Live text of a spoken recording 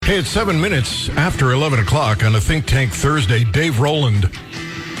Hey, it's 7 minutes after 11 o'clock on a Think Tank Thursday. Dave Rowland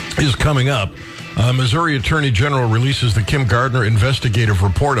is coming up. Missouri Attorney General releases the Kim Gardner investigative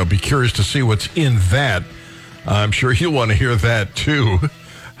report. I'll be curious to see what's in that. I'm sure you'll want to hear that, too.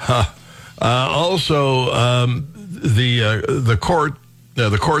 The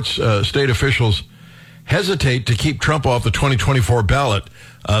court's state officials hesitate to keep Trump off the 2024 ballot.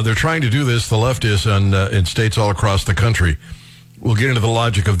 They're trying to do this, the left is, in states all across the country. We'll get into the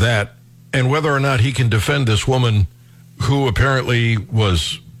logic of that and whether or not he can defend this woman who apparently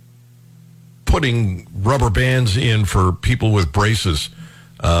was putting rubber bands in for people with braces,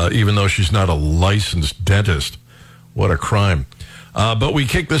 even though she's not a licensed dentist. What a crime. But we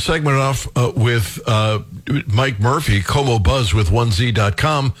kick this segment off with Mike Murphy, Como Buzz with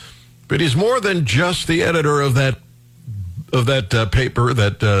 1Z.com. But he's more than just the editor of that paper,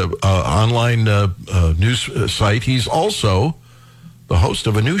 that online news site. He's also the host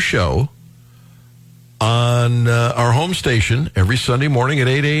of a new show on our home station every Sunday morning at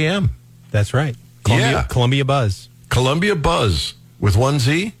 8 a.m. That's right. Columbia Buzz. Columbia Buzz with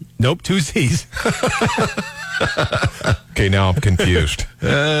 1Z? Nope, 2 Z's. Okay, now I'm confused.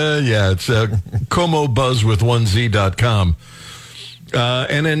 It's Como Buzz with 1Z.com.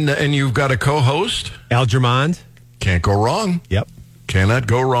 And you've got a co-host? Al Germond. Can't go wrong. Yep. Cannot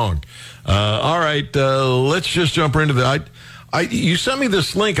go wrong. All right, let's just jump into the... you sent me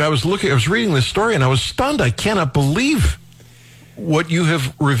this link. I was reading this story, and I was stunned. I cannot believe what you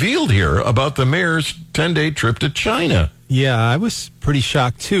have revealed here about the mayor's 10-day trip to China. Yeah, I was pretty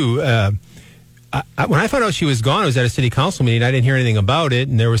shocked, too. When I found out she was gone, I was at a city council meeting. I didn't hear anything about it,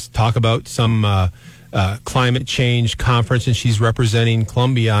 and there was talk about some climate change conference, and she's representing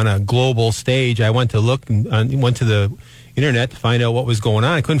Columbia on a global stage. I went to look and went to the internet to find out what was going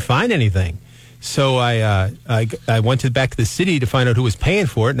on. I couldn't find anything. So I went back to the city to find out who was paying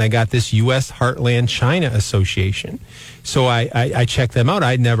for it, and I got this U.S. Heartland China Association. So I checked them out.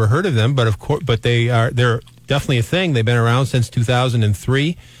 I'd never heard of them, but they're definitely a thing. They've been around since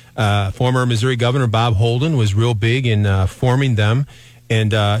 2003. Former Missouri Governor Bob Holden was real big in forming them,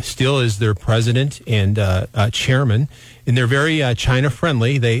 and still is their president and chairman. And they're very China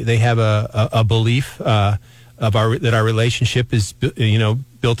friendly. They have a belief that our relationship is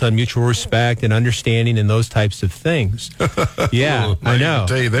built on mutual respect and understanding and those types of things. Yeah, I know.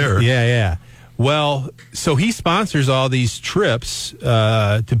 Tell you there. Yeah. Well, so he sponsors all these trips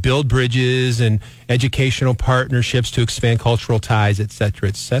to build bridges and educational partnerships to expand cultural ties, et cetera,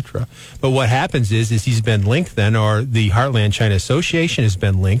 et cetera. But what happens is he's been linked then, or the Heartland China Association has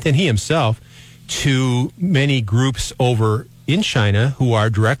been linked, and he himself, to many groups over in China who are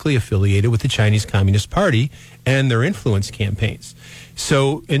directly affiliated with the Chinese Communist Party and their influence campaigns.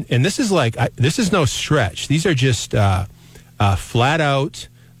 So, and this is this is no stretch. These are just flat out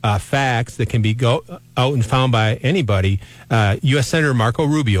facts that can be out and found by anybody. U.S. Senator Marco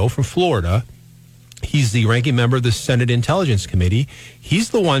Rubio from Florida, he's the ranking member of the Senate Intelligence Committee. He's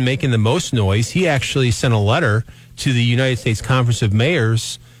the one making the most noise. He actually sent a letter to the United States Conference of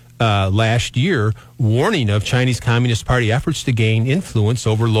Mayors last year warning of Chinese Communist Party efforts to gain influence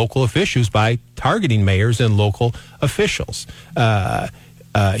over local officials by targeting mayors and local officials.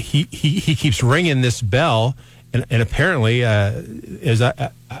 He keeps ringing this bell. And apparently, as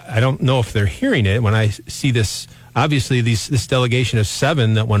I don't know if they're hearing it when I see this. Obviously, this delegation of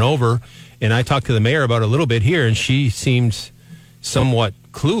 7 that went over, and I talked to the mayor about it a little bit here, and she seemed somewhat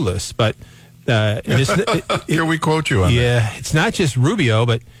clueless. But here we quote you on that. Yeah, it's not just Rubio,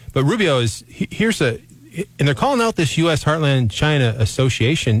 but Rubio is and they're calling out this U.S. Heartland China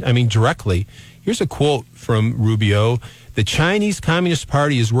Association. I mean, directly. Here's a quote from Rubio. The Chinese Communist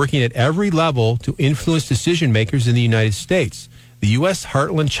Party is working at every level to influence decision makers in the United States. The U.S.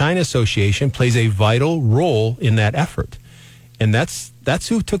 Heartland China Association plays a vital role in that effort. And that's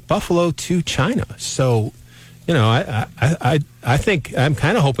who took Buffalo to China. So, I think I'm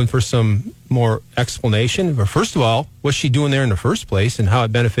kind of hoping for some more explanation. But first of all, what's she doing there in the first place and how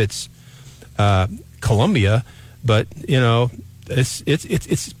it benefits Columbia? But, and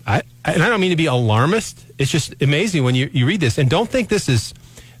I don't mean to be alarmist. It's just amazing when you read this, and don't think this is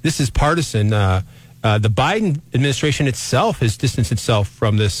partisan. The Biden administration itself has distanced itself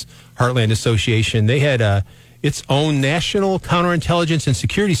from this Heartland Association. They had its own National Counterintelligence and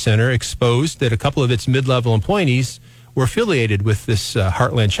Security Center exposed that a couple of its mid-level employees were affiliated with this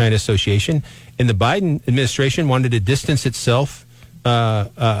Heartland China Association, and the Biden administration wanted to distance itself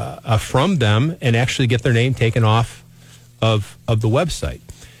from them and actually get their name taken off of the website.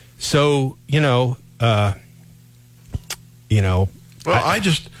 So,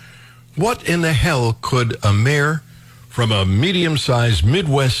 what in the hell could a mayor from a medium-sized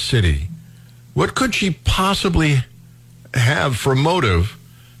Midwest city, what could she possibly have for motive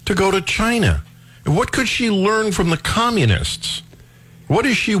to go to China? And what could she learn from the communists? What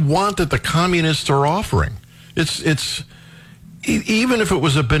does she want that the communists are offering? It's even if it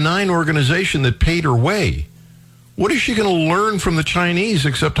was a benign organization that paid her way, what is she going to learn from the Chinese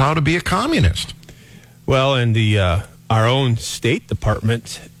except how to be a communist? Well, and our own State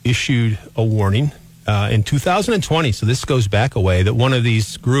Department issued a warning in 2020, so this goes back a way, that one of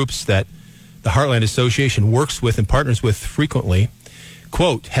these groups that the Heartland Association works with and partners with frequently,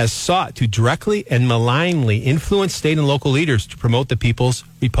 quote, has sought to directly and malignly influence state and local leaders to promote the People's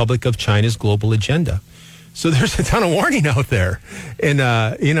Republic of China's global agenda. So there's a ton of warning out there. And,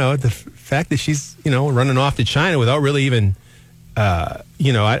 the fact that she's, running off to China without really even, I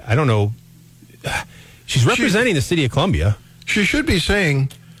don't know. She's representing the city of Columbia. She should be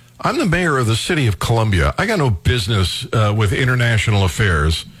saying, I'm the mayor of the city of Columbia. I got no business with international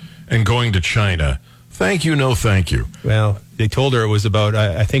affairs and going to China. Thank you, no thank you. Well, they told her it was about,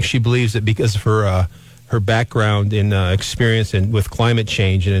 I think she believes that because of her background in experience and with climate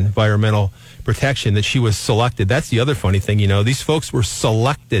change and environmental protection, that she was selected. That's the other funny thing, these folks were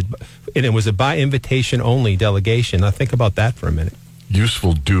selected, and it was a by invitation only delegation. Now think about that for a minute.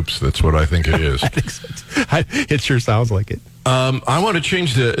 Useful dupes, that's what I think it is. I think so. It sure sounds like it. I want to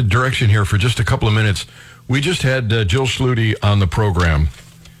change the direction here for just a couple of minutes. We just had Jill Schluty on the program.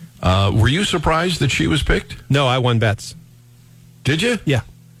 Were you surprised that she was picked? No, I won bets. Did you? Yeah.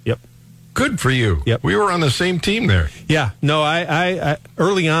 Yep. Good for you. Yep. We were on the same team there. Yeah. No, I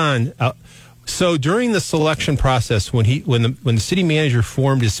early on. So during the selection process, when the city manager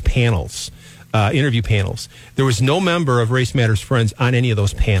formed his panels, interview panels, there was no member of Race Matters Friends on any of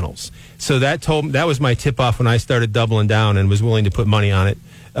those panels. So that was my tip off when I started doubling down and was willing to put money on it.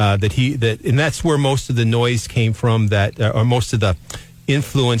 And that's where most of the noise came from. Or most of the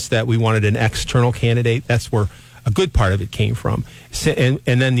influence that we wanted an external candidate. That's where a good part of it came from. And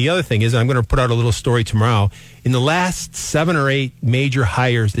then the other thing is, I'm going to put out a little story tomorrow. In the last 7 or 8 major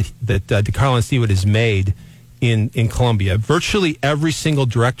hires that DeCarlo and Seawood has made in Columbia, virtually every single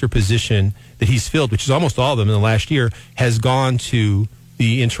director position that he's filled, which is almost all of them in the last year, has gone to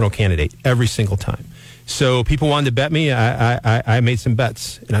the internal candidate every single time. So people wanted to bet me. I made some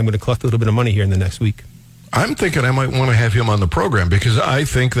bets, and I'm going to collect a little bit of money here in the next week. I'm thinking I might want to have him on the program because I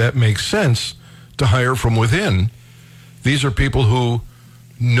think that makes sense to hire from within. These are people who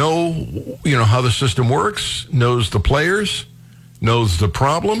know, how the system works, knows the players, knows the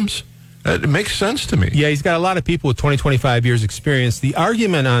problems. It makes sense to me. Yeah, he's got a lot of people with 20, 25 years experience. The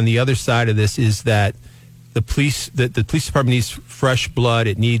argument on the other side of this is that the police department needs fresh blood.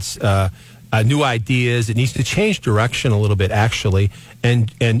 It needs new ideas. It needs to change direction a little bit, actually. And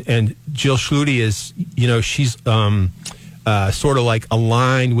Jill Schluty is, she's sort of like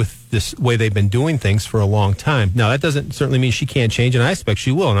aligned with this way they've been doing things for a long time. Now, that doesn't certainly mean she can't change, and I expect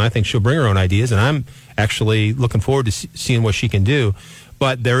she will, and I think she'll bring her own ideas, and I'm actually looking forward to seeing what she can do.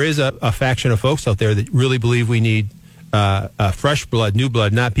 But there is a faction of folks out there that really believe we need fresh blood, new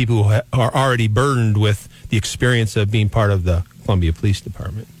blood, not people who are already burdened with the experience of being part of the Columbia Police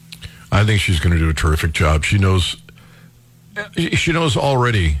Department. I think she's going to do a terrific job. She knows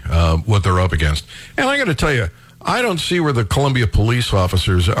already what they're up against. And I got to tell you, I don't see where the Columbia police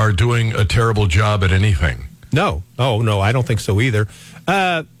officers are doing a terrible job at anything. No. Oh, no, I don't think so either.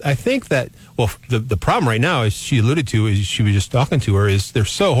 I think that, the problem right now, as she alluded to, as she was just talking to her, is they're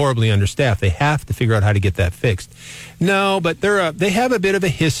so horribly understaffed. They have to figure out how to get that fixed. No, but they have a bit of a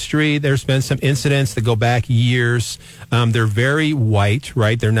history. There's been some incidents that go back years. They're very white,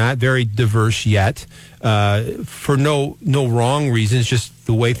 right? They're not very diverse yet, for no wrong reasons, just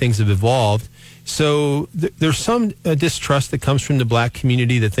the way things have evolved. So there's some distrust that comes from the black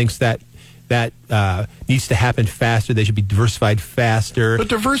community that thinks that needs to happen faster. They should be diversified faster. But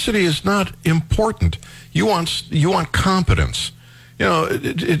diversity is not important. You want competence.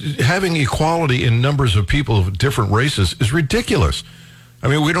 Having equality in numbers of people of different races is ridiculous. I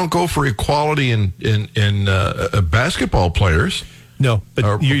mean, we don't go for equality in basketball players. No,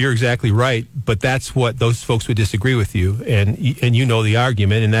 but you're exactly right. But that's what those folks would disagree with you, and you know the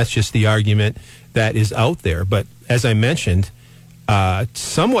argument, and that's just the argument that is out there. But as I mentioned,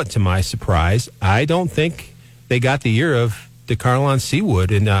 somewhat to my surprise, I don't think they got the ear of DeCarlo and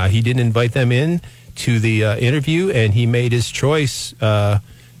Seawood, and he didn't invite them in to the interview, and he made his choice,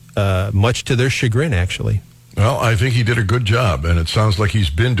 much to their chagrin, actually. Well, I think he did a good job, and it sounds like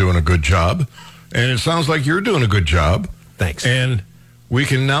he's been doing a good job, and it sounds like you're doing a good job. Thanks. And we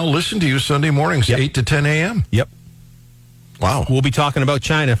can now listen to you Sunday mornings, 8 to 10 a.m. Yep. Wow. We'll be talking about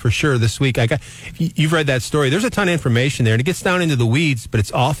China for sure this week. You've read that story. There's a ton of information there, and it gets down into the weeds, but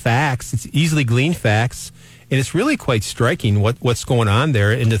it's all facts. It's easily gleaned facts, and it's really quite striking what's going on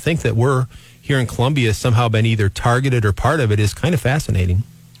there. And to think that we're here in Columbia somehow been either targeted or part of it is kind of fascinating.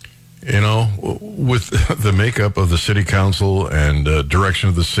 You know, with the makeup of the city council and direction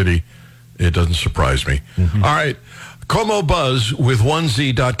of the city, it doesn't surprise me. Mm-hmm. All right. Como Buzz with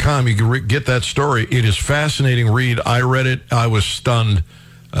 1z.com. You can get that story. It is fascinating read. I read it. I was stunned.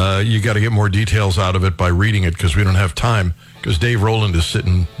 You got to get more details out of it by reading it because we don't have time because Dave Rowland is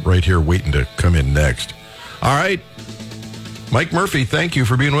sitting right here waiting to come in next. All right. Mike Murphy, thank you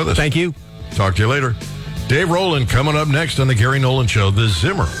for being with us. Thank you. Talk to you later. Dave Rowland coming up next on the Gary Nolan Show, the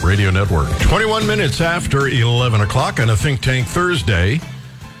Zimmer Radio Network. 21 minutes after 11 o'clock on a Think Tank Thursday.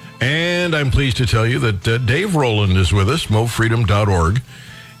 And I'm pleased to tell you that Dave Rowland is with us, mofreedom.org.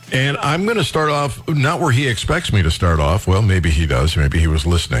 And I'm going to start off, not where he expects me to start off. Well, maybe he does. Maybe he was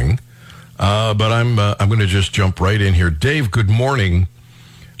listening. But I'm going to just jump right in here. Dave, good morning.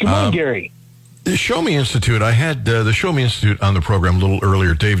 Good morning, Gary. The Show Me Institute, I had the Show Me Institute on the program a little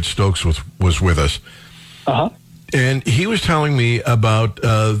earlier. David Stokes was with us. Uh-huh. And he was telling me about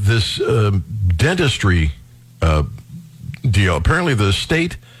this dentistry deal. Apparently the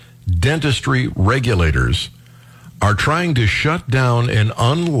state dentistry regulators are trying to shut down an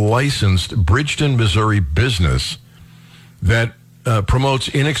unlicensed Bridgeton, Missouri business that promotes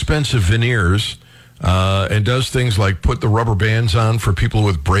inexpensive veneers and does things like put the rubber bands on for people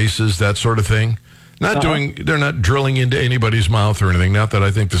with braces, that sort of thing. They're not drilling into anybody's mouth or anything. Not that I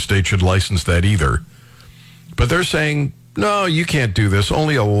think the state should license that either. But they're saying, no, you can't do this.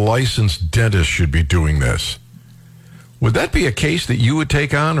 Only a licensed dentist should be doing this. Would that be a case that you would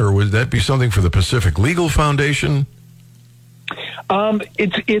take on, or would that be something for the Pacific Legal Foundation?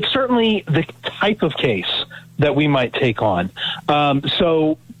 It's certainly the type of case that we might take on.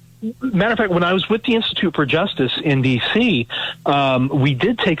 So, matter of fact, when I was with the Institute for Justice in D.C., we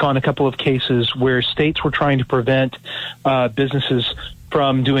did take on a couple of cases where states were trying to prevent businesses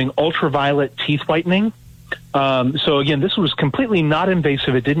from doing ultraviolet teeth whitening. So again, this was completely not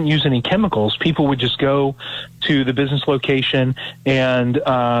invasive. It didn't use any chemicals. People would just go to the business location and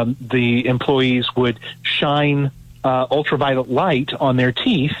the employees would shine ultraviolet light on their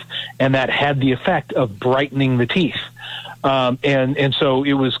teeth, and that had the effect of brightening the teeth. And so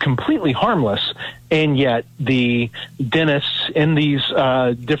it was completely harmless, and yet the dentists in these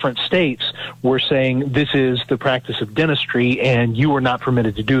different states were saying this is the practice of dentistry, and you are not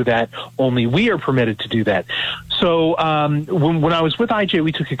permitted to do that. Only we are permitted to do that. So when I was with IJ,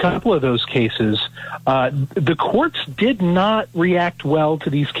 we took a couple of those cases. The courts did not react well to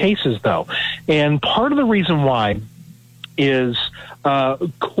these cases, though, and part of the reason why is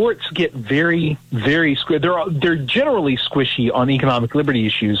courts get very, very they're generally squishy on economic liberty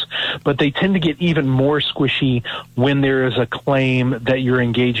issues, but they tend to get even more squishy when there is a claim that you're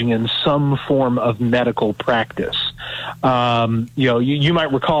engaging in some form of medical practice. You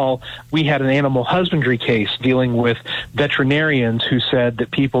might recall we had an animal husbandry case dealing with veterinarians who said that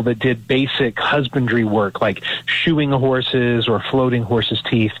people that did basic husbandry work, like shoeing horses or floating horses'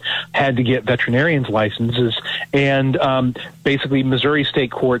 teeth, had to get veterinarians' licenses, and basically Missouri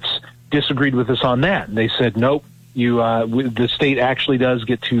state courts disagreed with us on that. They said, nope, the state actually does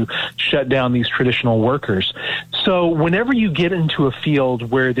get to shut down these traditional workers. So whenever you get into a field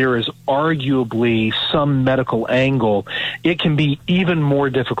where there is arguably some medical angle, it can be even more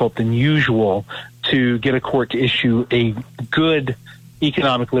difficult than usual to get a court to issue a good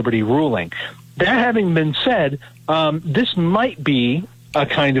economic liberty ruling. That having been said, this might be a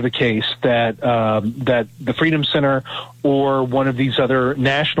kind of a case that that the Freedom Center or one of these other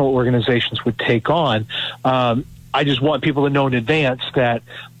national organizations would take on. I just want people to know in advance that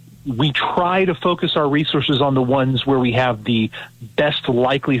we try to focus our resources on the ones where we have the best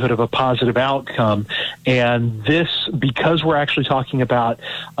likelihood of a positive outcome. And this, because we're actually talking about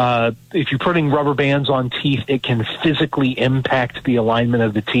if you're putting rubber bands on teeth, it can physically impact the alignment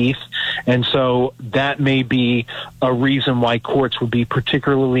of the teeth. And so that may be a reason why courts would be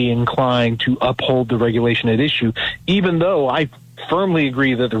particularly inclined to uphold the regulation at issue, even though I firmly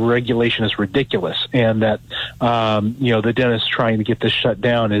agree that the regulation is ridiculous and that the dentist trying to get this shut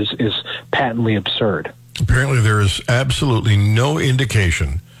down is patently absurd. Apparently there is absolutely no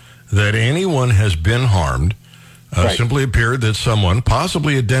indication that anyone has been harmed. Right. Simply appeared that someone,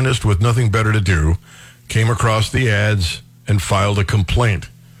 possibly a dentist with nothing better to do, came across the ads and filed a complaint.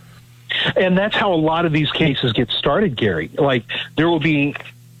 And that's how a lot of these cases get started, Gary. Like, there will be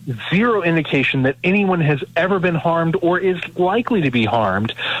zero indication that anyone has ever been harmed or is likely to be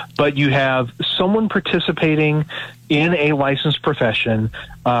harmed, but you have someone participating in a licensed profession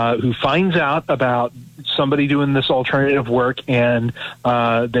who finds out about somebody doing this alternative work, and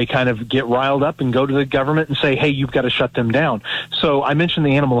they kind of get riled up and go to the government and say, hey, you've got to shut them down. So I mentioned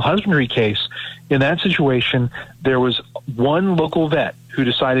the animal husbandry case. In that situation, there was one local vet who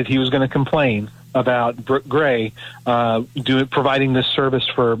decided he was going to complain about Brooke Gray providing this service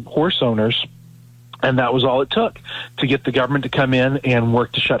for horse owners. And that was all it took to get the government to come in and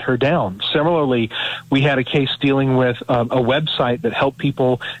work to shut her down. Similarly, we had a case dealing with a website that helped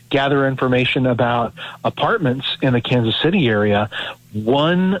people gather information about apartments in the Kansas City area.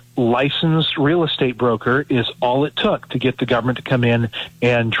 One licensed real estate broker is all it took to get the government to come in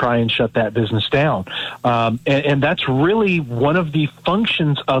and try and shut that business down. And that's really one of the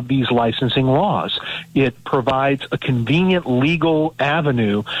functions of these licensing laws. It provides a convenient legal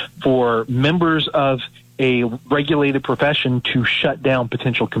avenue for members of a regulated profession to shut down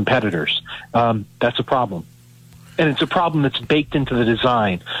potential competitors. That's a problem. And it's a problem that's baked into the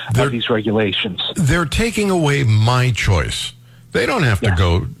design of these regulations. They're taking away my choice. They don't have to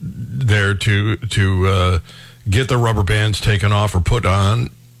go there to get the rubber bands taken off or put on.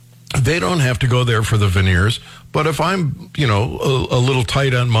 They don't have to go there for the veneers. But if I'm, a little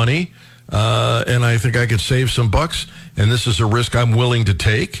tight on money, and I think I could save some bucks, and this is a risk I'm willing to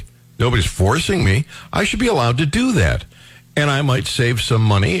take, nobody's forcing me, I should be allowed to do that. And I might save some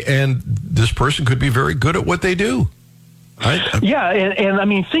money, and this person could be very good at what they do. And I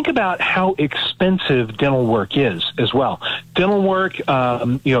mean, think about how expensive dental work is as well. Dental work,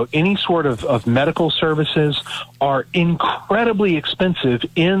 any sort of medical services are incredibly expensive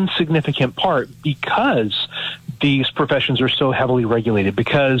in significant part because these professions are so heavily regulated,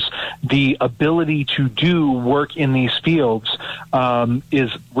 because the ability to do work in these fields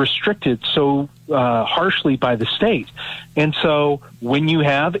is restricted so harshly by the state. And so when you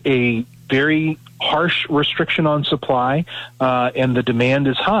have a very harsh restriction on supply and the demand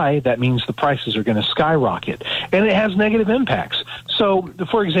is high, that means the prices are going to skyrocket. And it has negative impacts. So,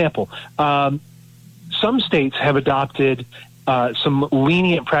 for example, some states have adopted some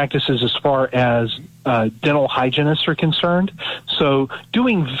lenient practices as far as dental hygienists are concerned. So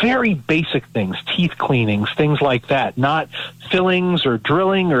doing very basic things, teeth cleanings, things like that, not fillings or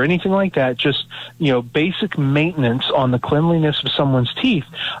drilling or anything like that, just, basic maintenance on the cleanliness of someone's teeth.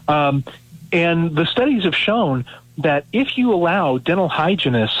 And the studies have shown that if you allow dental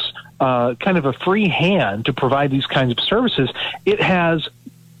hygienists kind of a free hand to provide these kinds of services, it has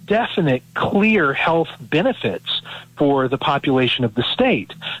definite, clear health benefits for the population of the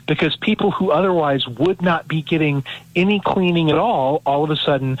state, because people who otherwise would not be getting any cleaning at all of a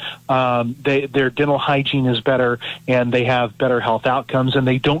sudden, their dental hygiene is better and they have better health outcomes, and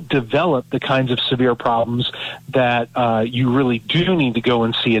they don't develop the kinds of severe problems that you really do need to go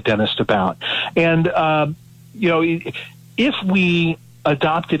and see a dentist about. And, if we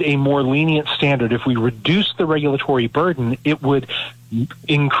adopted a more lenient standard, if we reduced the regulatory burden, it would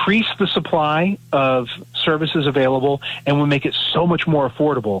increase the supply of services available and would make it so much more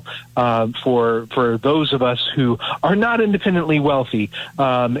affordable for those of us who are not independently wealthy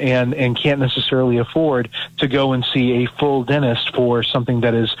and can't necessarily afford to go and see a full dentist for something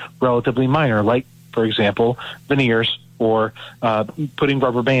that is relatively minor, like, for example, veneers or putting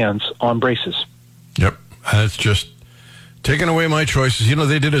rubber bands on braces. Yep. It's just taking away my choices.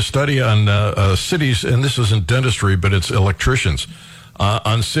 They did a study on cities, and this isn't dentistry, but it's electricians,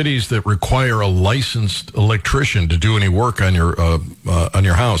 on cities that require a licensed electrician to do any work on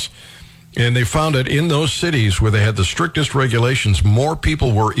your house. And they found that in those cities where they had the strictest regulations, more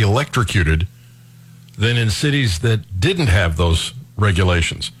people were electrocuted than in cities that didn't have those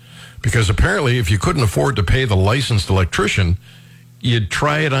regulations. Because apparently, if you couldn't afford to pay the licensed electrician, you'd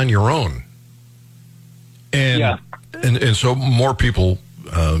try it on your own. And so more people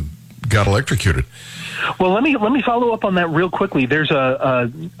got electrocuted. Well, let me follow up on that real quickly. There's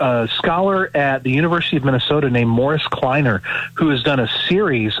a scholar at the University of Minnesota named Morris Kleiner who has done a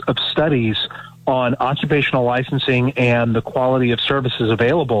series of studies on occupational licensing and the quality of services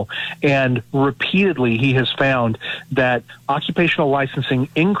available. And repeatedly, he has found that occupational licensing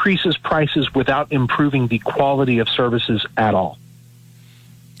increases prices without improving the quality of services at all.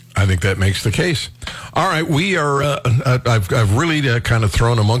 I think that makes the case. All right, we are. I've really kind of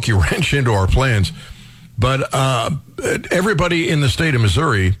thrown a monkey wrench into our plans, but everybody in the state of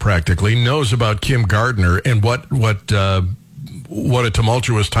Missouri practically knows about Kim Gardner and what a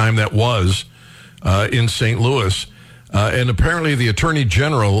tumultuous time that was in St. Louis, and apparently the Attorney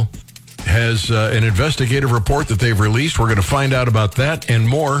General has an investigative report that they've released. We're going to find out about that and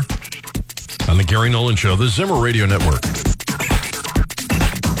more on the Gary Nolan Show, the Zimmer Radio Network.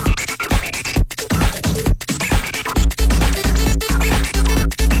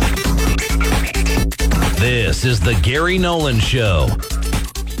 This is the Gary Nolan Show.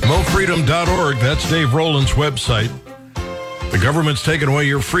 MoFreedom.org, that's Dave Rowland's website. The government's taken away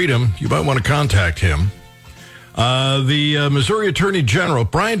your freedom. You might want to contact him. The Missouri Attorney General.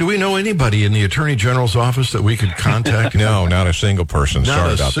 Brian, do we know anybody in the Attorney General's office that we could contact? No, not a single person.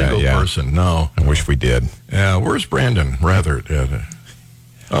 Sorry about that. Not a single person, no. I wish we did. Yeah, where's Brandon? Rather.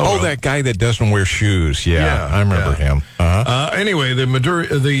 That guy that doesn't wear shoes. Yeah, I remember him. Anyway, the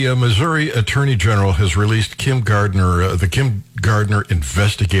Missouri Attorney General has released the Kim Gardner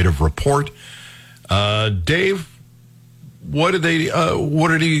investigative report. Dave, what did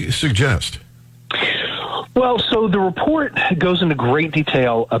he suggest? Well, so the report goes into great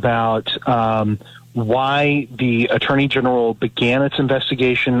detail about why the Attorney General began its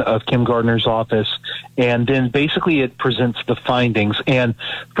investigation of Kim Gardner's office, and then basically it presents the findings. And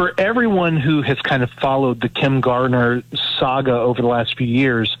for everyone who has kind of followed the Kim Gardner saga over the last few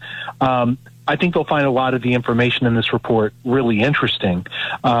years, I think they'll find a lot of the information in this report really interesting.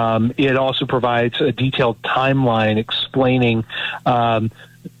 It also provides a detailed timeline explaining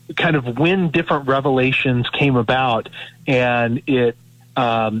kind of when different revelations came about, and it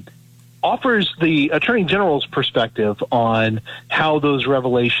offers the Attorney General's perspective on how those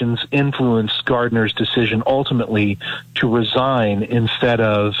revelations influenced Gardner's decision ultimately to resign instead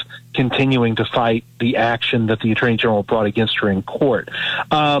of continuing to fight the action that the Attorney General brought against her in court.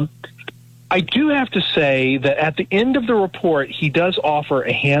 I do have to say that at the end of the report, he does offer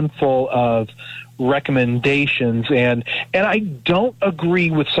a handful of recommendations, and I don't agree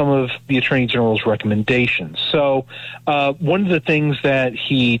with some of the Attorney General's recommendations. So one of the things that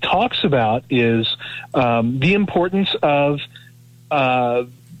he talks about is the importance of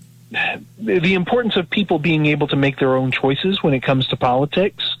people being able to make their own choices when it comes to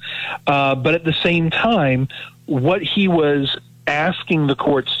politics. But at the same time, what he was asking the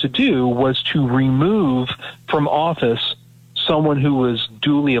courts to do was to remove from office someone who was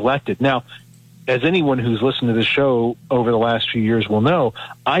duly elected. Now, as anyone who's listened to the show over the last few years will know,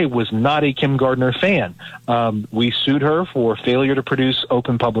 I was not a Kim Gardner fan. We sued her for failure to produce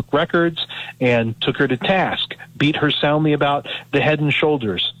open public records and took her to task, beat her soundly about the head and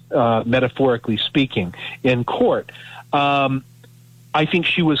shoulders, metaphorically speaking, in court. I think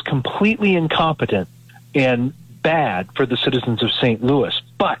she was completely incompetent and bad for the citizens of St. Louis,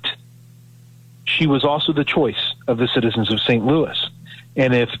 but she was also the choice of the citizens of St. Louis.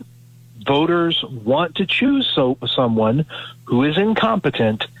 And if voters want to choose someone who is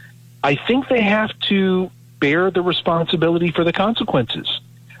incompetent, I think they have to bear the responsibility for the consequences.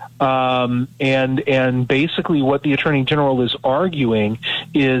 And basically what the Attorney General is arguing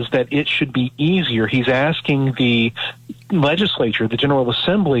is that it should be easier. He's asking the legislature, the General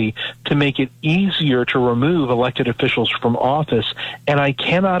Assembly, to make it easier to remove elected officials from office, and I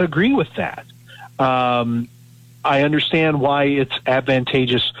cannot agree with that. I understand why it's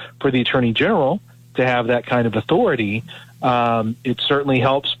advantageous for the Attorney General to have that kind of authority. It certainly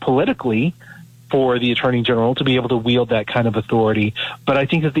helps politically for the Attorney General to be able to wield that kind of authority, but I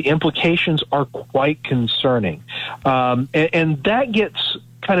think that the implications are quite concerning. And that gets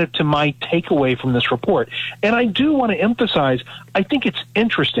kind of to my takeaway from this report. And I do want to emphasize, I think it's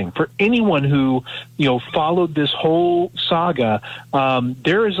interesting for anyone who, followed this whole saga.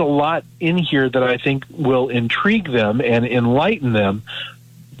 There is a lot in here that I think will intrigue them and enlighten them.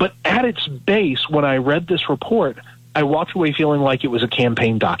 But at its base, when I read this report, I walked away feeling like it was a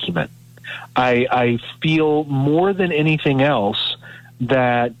campaign document. I feel more than anything else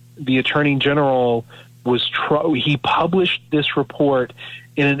that the Attorney General he published this report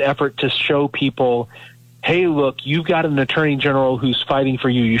in an effort to show people, hey, look, you've got an Attorney General who's fighting for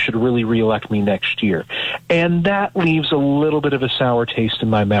you. You should really reelect me next year. And that leaves a little bit of a sour taste in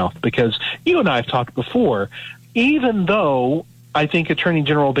my mouth, because you and I have talked before, even though I think Attorney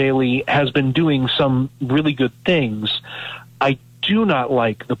General Bailey has been doing some really good things, I do not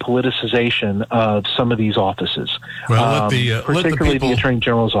like the politicization of some of these offices, particularly the Attorney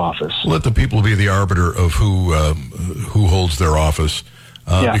General's office. Let the people be the arbiter of who holds their office,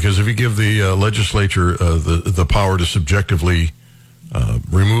 because if you give the legislature the power to subjectively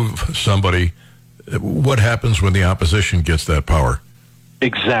remove somebody, what happens when the opposition gets that power?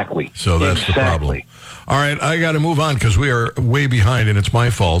 Exactly. So that's the problem. All right, I got to move on because we are way behind, and it's my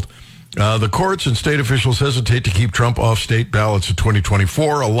fault. The courts and state officials hesitate to keep Trump off state ballots in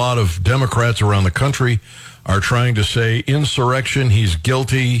 2024. A lot of Democrats around the country are trying to say insurrection, he's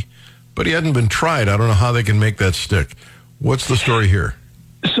guilty, but he hadn't been tried. I don't know how they can make that stick. What's the story here?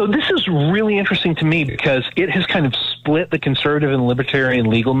 So this is really interesting to me because it has kind of split the conservative and libertarian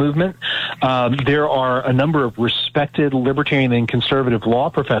legal movement. There are a number of respected libertarian and conservative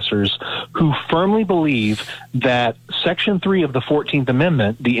law professors who firmly believe that Section 3 of the 14th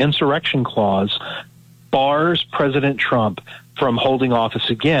Amendment, the insurrection clause, bars President Trump from holding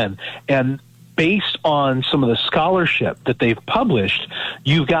office again. And based on some of the scholarship that they've published,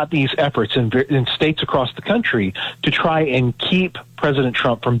 you've got these efforts in states across the country to try and keep President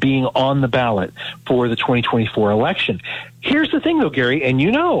Trump from being on the ballot for the 2024 election. Here's the thing, though, Gary, and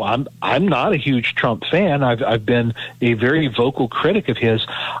you know I'm not a huge Trump fan. I've been a very vocal critic of his.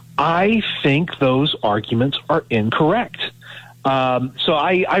 I think those arguments are incorrect. So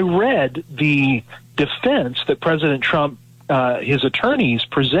I read the defense that President Trump his attorneys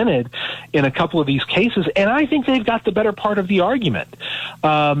presented in a couple of these cases, and I think they've got the better part of the argument.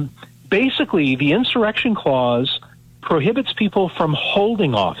 Basically, the insurrection clause prohibits people from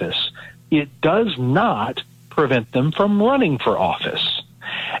holding office. It does not prevent them from running for office.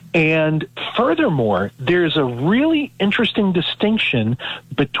 And furthermore, there's a really interesting distinction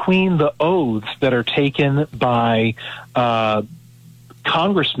between the oaths that are taken by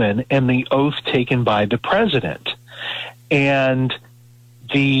congressmen and the oath taken by the president. And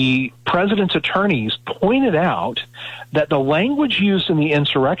the president's attorneys pointed out that the language used in the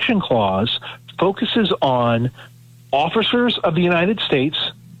insurrection clause focuses on officers of the United States,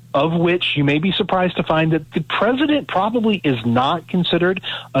 of which you may be surprised to find that the president probably is not considered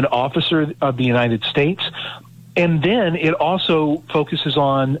an officer of the United States. And then it also focuses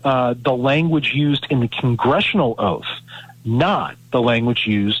on the language used in the congressional oath, not the language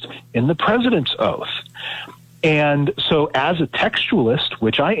used in the president's oath. And so as a textualist,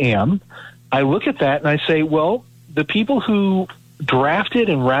 which I am, I look at that and I say, well, the people who drafted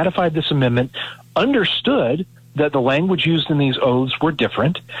and ratified this amendment understood that the language used in these oaths were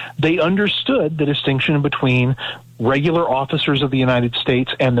different. They understood the distinction between regular officers of the United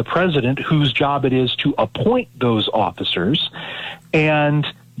States and the president, whose job it is to appoint those officers. And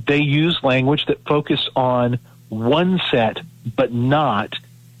they use language that focus on one set, but not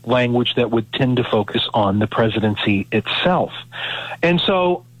language that would tend to focus on the presidency itself. And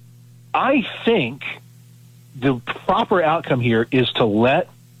so I think the proper outcome here is to let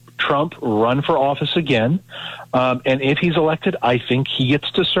Trump run for office again. And if he's elected, I think he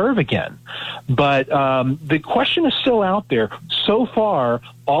gets to serve again. But the question is still out there. So far,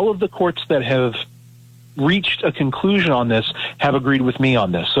 all of the courts that have reached a conclusion on this have agreed with me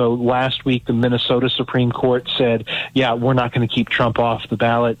on this. So last week, the Minnesota Supreme Court said, yeah, we're not going to keep Trump off the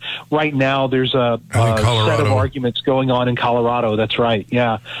ballot. Right now, there's a set of arguments going on in Colorado. That's right.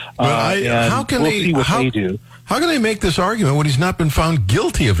 Yeah. How can we'll see what they do. How can they make this argument when he's not been found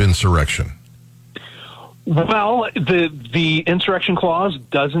guilty of insurrection? Well, the insurrection clause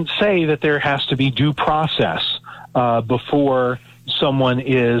doesn't say that there has to be due process before someone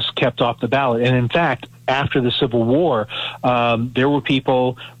is kept off the ballot. And in fact, after the Civil War, there were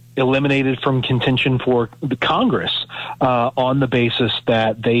people eliminated from contention for the Congress on the basis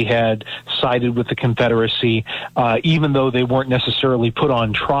that they had sided with the Confederacy, even though they weren't necessarily put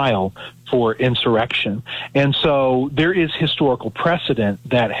on trial for insurrection. And so there is historical precedent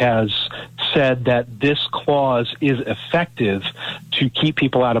that has said that this clause is effective to keep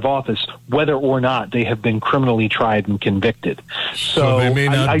people out of office, whether or not they have been criminally tried and convicted. So they may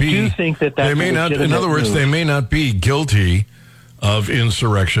not I do think that that's they may not. In other words, they may not be guilty of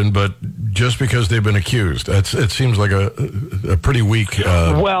insurrection, but just because they've been accused, it seems like a pretty weak.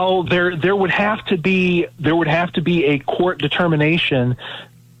 Well, there would have to be a court determination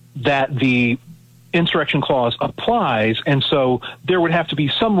that the insurrection clause applies, and so there would have to be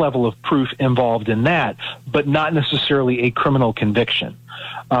some level of proof involved in that, but not necessarily a criminal conviction.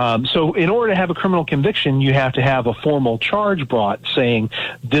 So in order to have a criminal conviction, you have to have a formal charge brought saying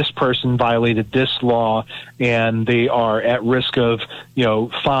this person violated this law and they are at risk of,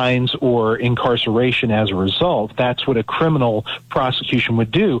 fines or incarceration as a result. That's what a criminal prosecution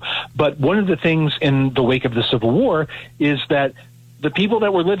would do. But one of the things in the wake of the Civil War is that the people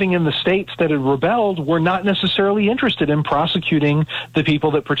that were living in the states that had rebelled were not necessarily interested in prosecuting the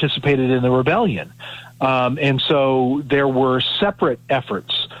people that participated in the rebellion. And so there were separate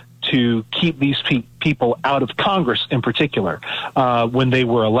efforts to keep these people out of Congress in particular when they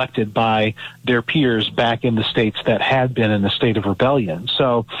were elected by their peers back in the states that had been in the state of rebellion.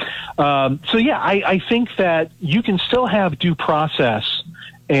 So I think that you can still have due process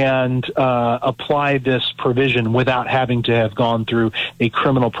and apply this provision without having to have gone through a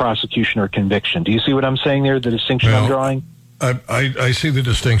criminal prosecution or conviction. Do you see what I'm saying there, the distinction I'm drawing? I see the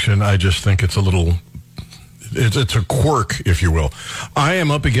distinction. I just think it's a little, it's a quirk, if you will. I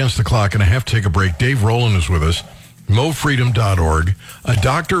am up against the clock, and I have to take a break. Dave Rowland is with us, MoFreedom.org. A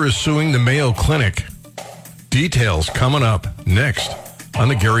doctor is suing the Mayo Clinic. Details coming up next on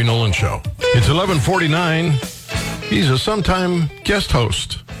the Gary Nolan Show. It's 11:49. He's a sometime guest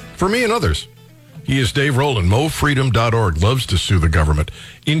host for me and others. He is Dave Rowland, MoFreedom.org. Loves to sue the government.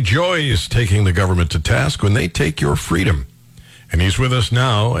 Enjoys taking the government to task when they take your freedom. And he's with us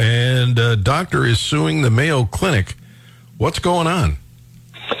now, and a doctor is suing the Mayo Clinic. What's going on?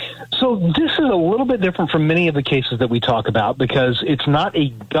 So this is a little bit different from many of the cases that we talk about because it's not a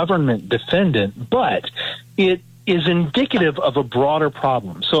government defendant, but it is indicative of a broader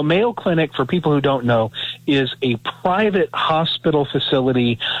problem. So Mayo Clinic, for people who don't know, is a private hospital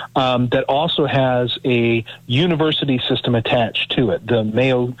facility that also has a university system attached to it, the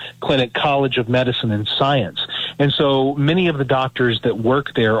Mayo Clinic College of Medicine and Science. And so many of the doctors that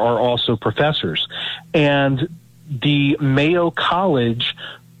work there are also professors. And the Mayo College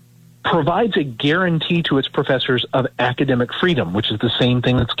provides a guarantee to its professors of academic freedom, which is the same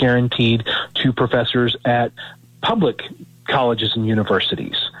thing that's guaranteed to professors at public colleges and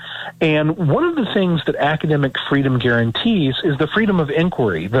universities. And one of the things that academic freedom guarantees is the freedom of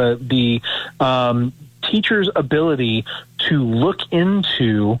inquiry, the teacher's ability to look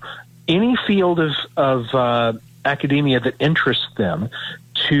into any field of academia that interests them,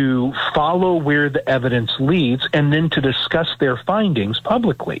 to follow where the evidence leads, and then to discuss their findings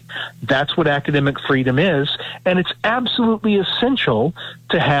publicly. That's what academic freedom is, and it's absolutely essential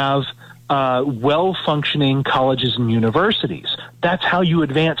to have well-functioning colleges and universities. That's how you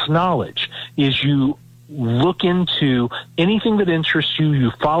advance knowledge, is you look into anything that interests you,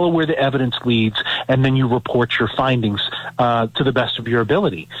 you follow where the evidence leads, and then you report your findings to the best of your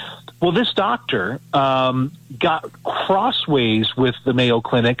ability. Well, this doctor got crossways with the Mayo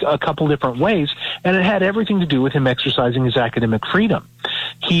Clinic a couple different ways, and it had everything to do with him exercising his academic freedom.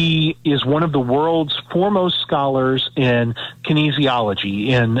 He is one of the world's foremost scholars in kinesiology,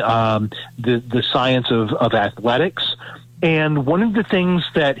 in the science of athletics. And one of the things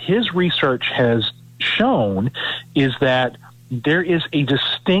that his research has shown is that there is a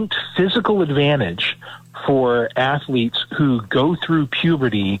distinct physical advantage for athletes who go through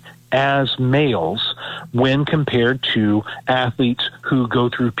puberty as males when compared to athletes who go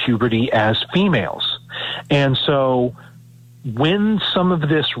through puberty as females. And so when some of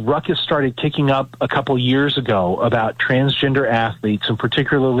this ruckus started kicking up a couple years ago about transgender athletes, and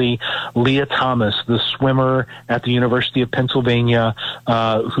particularly Leah Thomas, the swimmer at the University of Pennsylvania,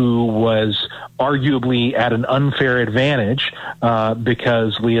 who was arguably at an unfair advantage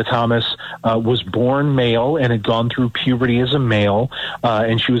because Leah Thomas was born male and had gone through puberty as a male,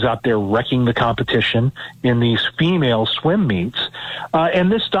 and she was out there wrecking the competition in these female swim meets.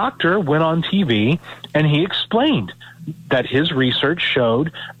 And this doctor went on TV and he explained that his research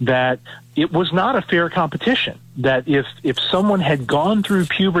showed that it was not a fair competition, that if someone had gone through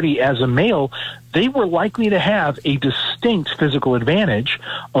puberty as a male, they were likely to have a distinct physical advantage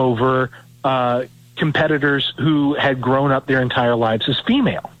over competitors who had grown up their entire lives as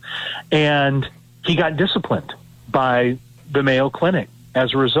female. And he got disciplined by the Mayo Clinic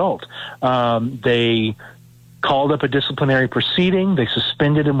as a result. They called up a disciplinary proceeding. They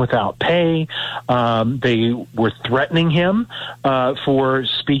suspended him without pay. They were threatening him for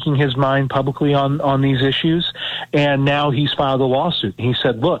speaking his mind publicly on these issues. And now he's filed a lawsuit. He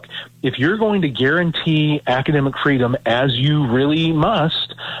said, look, if you're going to guarantee academic freedom as you really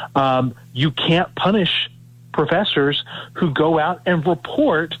must, you can't punish professors who go out and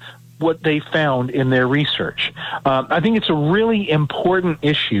report what they found in their research. I think it's a really important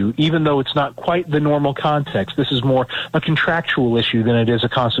issue, even though it's not quite the normal context. This is more a contractual issue than it is a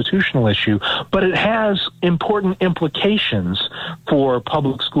constitutional issue, but it has important implications for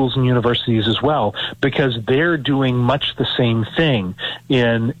public schools and universities as well, because they're doing much the same thing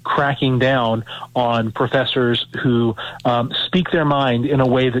in cracking down on professors who speak their mind in a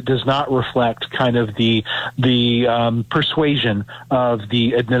way that does not reflect kind of the persuasion of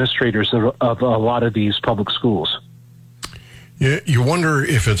the administrators of a lot of these public schools. Yeah, you wonder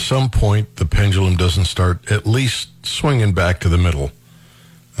if at some point the pendulum doesn't start at least swinging back to the middle.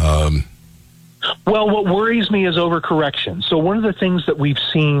 Well, what worries me is overcorrection. So one of the things that we've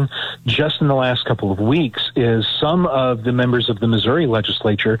seen just in the last couple of weeks is some of the members of the Missouri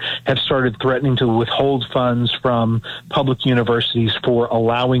legislature have started threatening to withhold funds from public universities for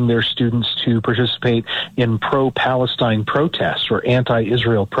allowing their students to participate in pro-Palestine protests or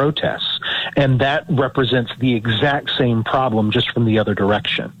anti-Israel protests. And that represents the exact same problem, just from the other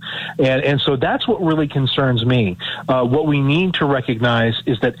direction. And so that's what really concerns me. What we need to recognize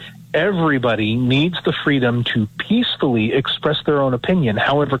is that everybody needs the freedom to peacefully express their own opinion,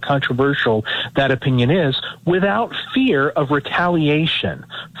 however controversial that opinion is, without fear of retaliation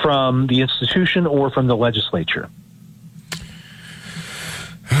from the institution or from the legislature.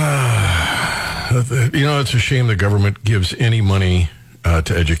 It's a shame the government gives any money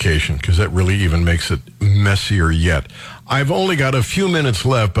to education, because that really even makes it messier yet. I've only got a few minutes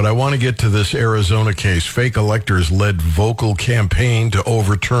left, but I want to get to this Arizona case. Fake electors led vocal campaign to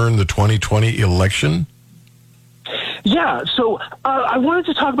overturn the 2020 election. Yeah, so I wanted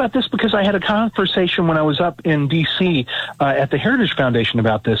to talk about this because I had a conversation when I was up in D.C. At the Heritage Foundation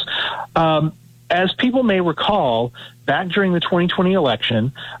about this. As people may recall, back during the 2020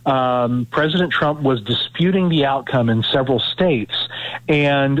 election, President Trump was disputing the outcome in several states,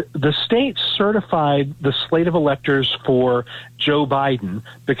 and the states certified the slate of electors for Joe Biden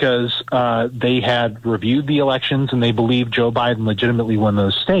because they had reviewed the elections and they believed Joe Biden legitimately won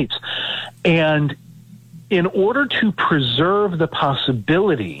those states. And in order to preserve the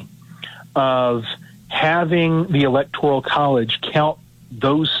possibility of having the Electoral College count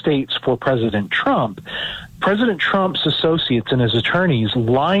those states for President Trump's associates and his attorneys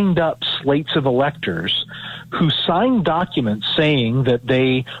lined up slates of electors who signed documents saying that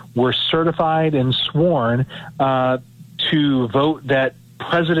they were certified and sworn to vote that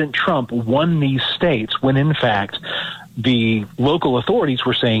President Trump won these states, when in fact the local authorities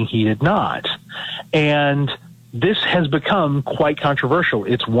were saying he did not. And this has become quite controversial.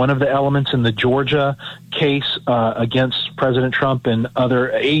 It's one of the elements in the Georgia case against President Trump and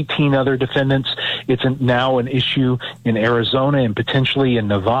 18 other defendants. It's now an issue in Arizona and potentially in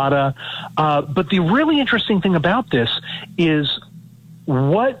Nevada. But the really interesting thing about this is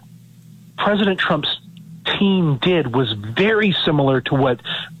what President Trump's team did was very similar to what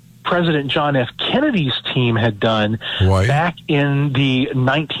President John F. Kennedy's team had done back in the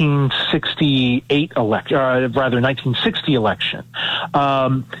 1960 election.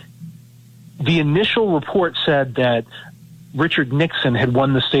 The initial report said that Richard Nixon had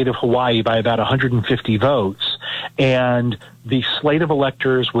won the state of Hawaii by about 150 votes, and the slate of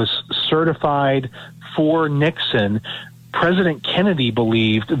electors was certified for Nixon. President Kennedy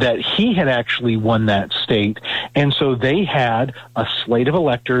believed that he had actually won that state, and so they had a slate of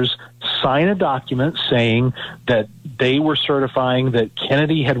electors sign a document saying that they were certifying that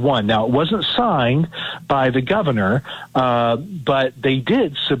Kennedy had won. Now, it wasn't signed by the governor, but they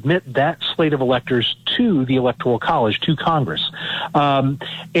did submit that slate of electors to the Electoral College, to Congress. And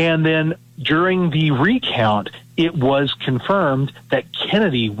then during the recount, it was confirmed that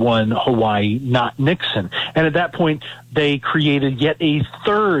Kennedy won Hawaii, not Nixon. And at that point, they created yet a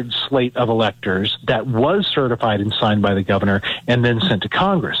third slate of electors that was certified and signed by the governor and then sent to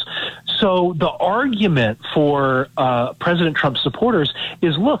Congress. So the argument for President Trump's supporters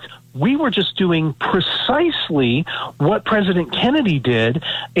is, look, we were just doing precisely what President Kennedy did,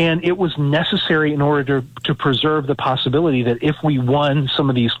 and it was necessary in order to preserve the possibility that if we won some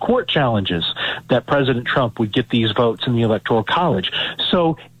of these court challenges, that President Trump would get these votes in the Electoral College.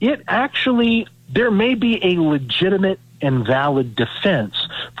 So there may be a legitimate and valid defense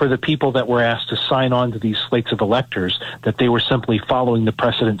for the people that were asked to sign on to these slates of electors, that they were simply following the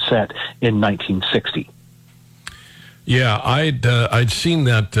precedent set in 1960. Yeah, I'd seen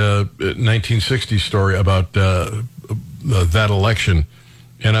that 1960 story about that election,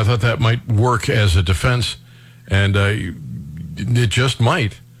 and I thought that might work as a defense, and it just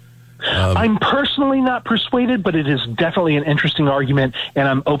might. I'm personally not persuaded, but it is definitely an interesting argument, and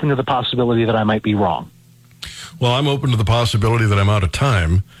I'm open to the possibility that I might be wrong. Well, I'm open to the possibility that I'm out of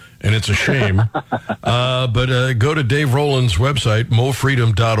time, and it's a shame. But go to Dave Rowland's website,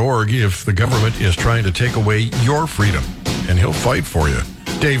 mofreedom.org, if the government is trying to take away your freedom, and he'll fight for you.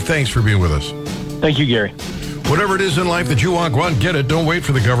 Dave, thanks for being with us. Thank you, Gary. Whatever it is in life that you want, go out and get it. Don't wait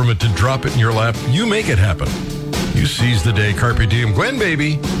for the government to drop it in your lap. You make it happen. You seize the day. Carpe diem. Gwen,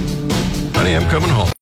 baby. Honey, I'm coming home.